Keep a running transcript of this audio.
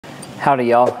Howdy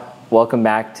y'all, welcome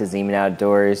back to Zeman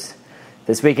Outdoors.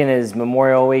 This weekend is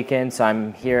Memorial Weekend, so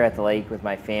I'm here at the lake with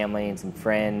my family and some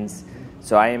friends.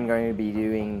 So I am going to be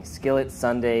doing Skillet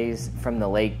Sundays from the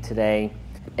lake today.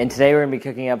 And today we're going to be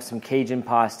cooking up some Cajun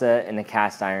pasta in a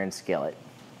cast iron skillet.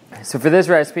 So for this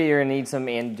recipe you're going to need some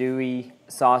Andouille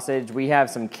sausage. We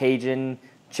have some Cajun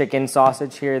chicken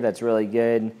sausage here that's really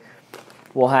good.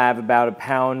 We'll have about a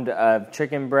pound of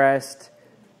chicken breast.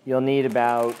 You'll need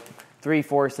about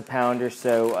 3/4 a pound or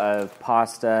so of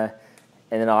pasta,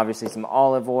 and then obviously some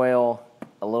olive oil,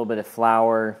 a little bit of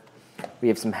flour. We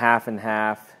have some half and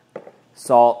half,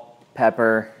 salt,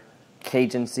 pepper,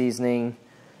 Cajun seasoning,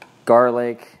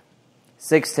 garlic,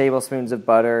 6 tablespoons of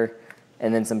butter,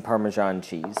 and then some Parmesan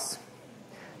cheese.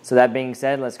 So that being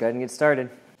said, let's go ahead and get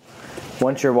started.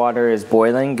 Once your water is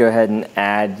boiling, go ahead and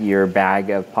add your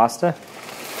bag of pasta.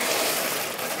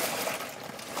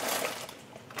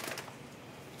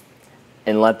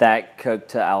 And let that cook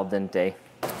to al dente.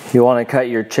 You want to cut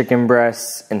your chicken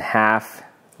breasts in half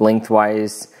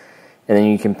lengthwise, and then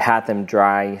you can pat them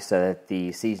dry so that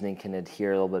the seasoning can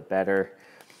adhere a little bit better.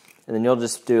 And then you'll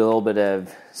just do a little bit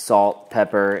of salt,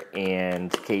 pepper,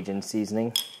 and Cajun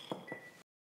seasoning.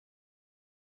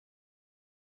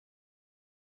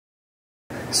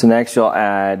 So next you'll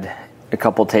add a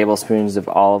couple tablespoons of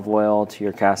olive oil to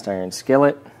your cast iron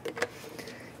skillet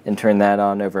and turn that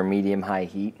on over medium-high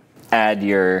heat. Add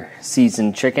your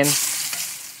seasoned chicken.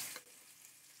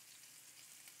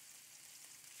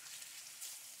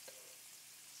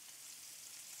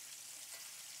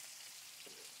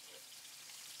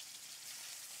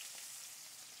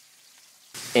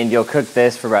 And you'll cook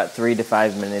this for about 3 to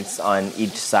 5 minutes on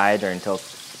each side or until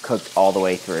it's cooked all the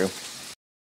way through.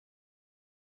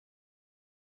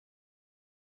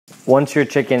 Once your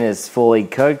chicken is fully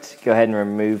cooked, go ahead and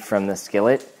remove from the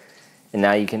skillet. And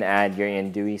now you can add your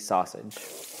Andouille sausage.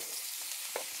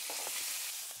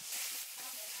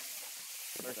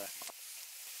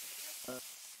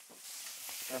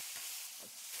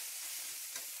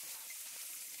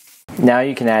 Now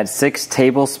you can add 6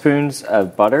 tablespoons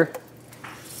of butter.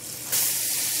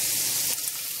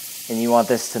 And you want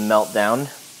this to melt down.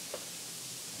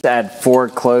 Add 4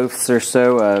 cloves or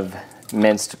so of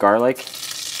minced garlic.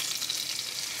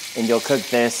 And you'll cook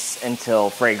this until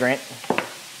fragrant.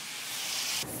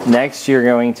 Next, you're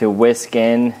going to whisk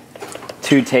in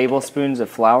 2 tablespoons of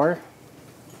flour.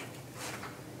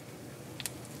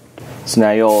 So now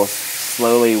you'll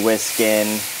slowly whisk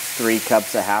in 3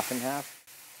 cups of half and half.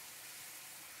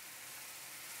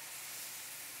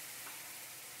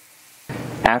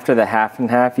 After the half and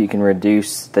half, you can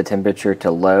reduce the temperature to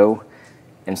low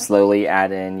and slowly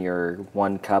add in your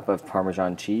 1 cup of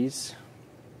Parmesan cheese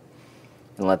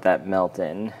and let that melt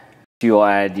in. You'll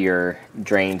add your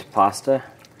drained pasta.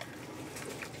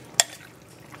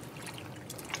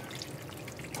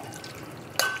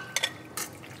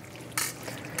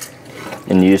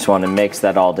 And you just want to mix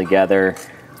that all together.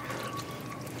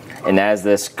 And as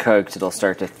this cooks, it'll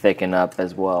start to thicken up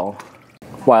as well.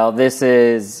 While this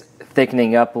is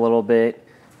thickening up a little bit,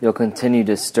 you'll continue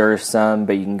to stir some,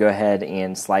 but you can go ahead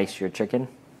and slice your chicken.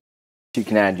 You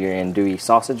can add your Andouille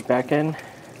sausage back in.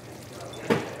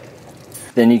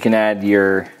 Then you can add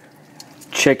your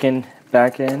chicken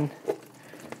back in.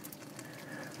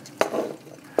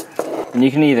 And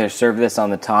you can either serve this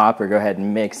on the top or go ahead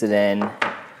and mix it in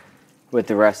with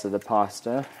the rest of the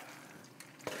pasta.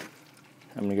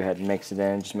 I'm gonna go ahead and mix it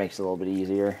in, it just makes it a little bit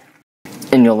easier.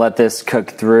 And you'll let this cook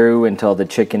through until the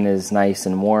chicken is nice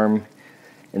and warm,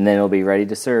 and then it'll be ready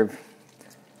to serve.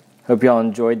 Hope y'all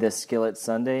enjoyed this Skillet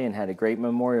Sunday and had a great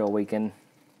Memorial Weekend.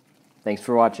 Thanks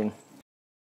for watching.